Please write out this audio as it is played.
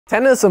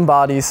Tennis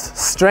embodies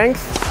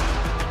strength,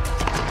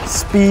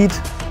 speed,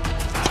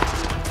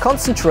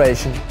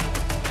 concentration,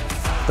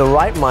 the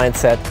right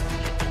mindset,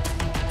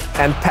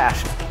 and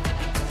passion.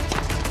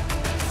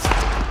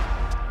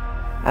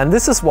 And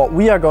this is what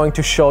we are going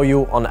to show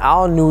you on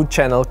our new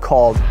channel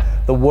called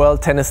the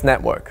World Tennis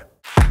Network.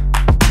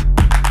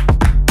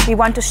 We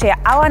want to share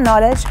our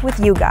knowledge with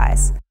you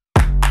guys.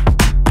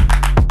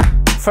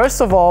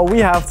 First of all, we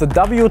have the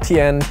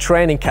WTN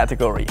training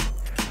category,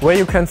 where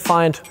you can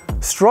find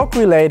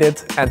stroke-related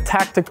and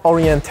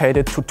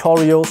tactic-oriented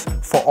tutorials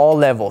for all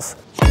levels.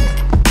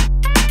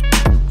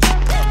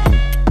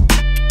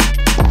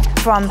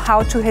 From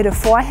how to hit a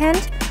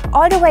forehand,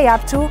 all the way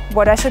up to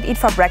what I should eat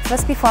for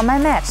breakfast before my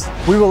match.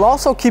 We will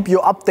also keep you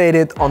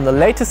updated on the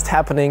latest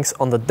happenings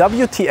on the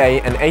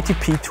WTA and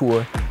ATP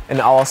Tour in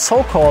our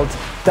so-called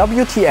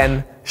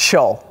WTN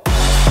Show.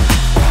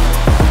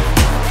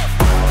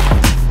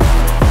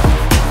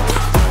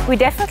 We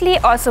definitely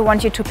also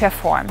want you to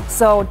perform,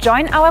 so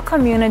join our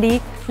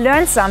community,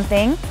 learn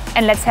something,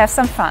 and let's have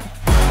some fun.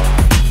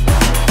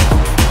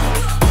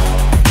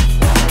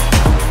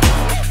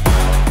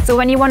 So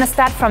when you want to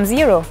start from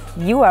zero,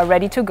 you are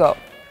ready to go.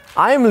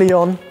 I'm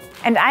Leon.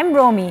 And I'm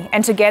Romy,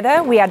 and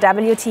together we are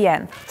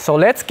WTN. So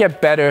let's get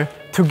better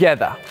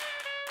together.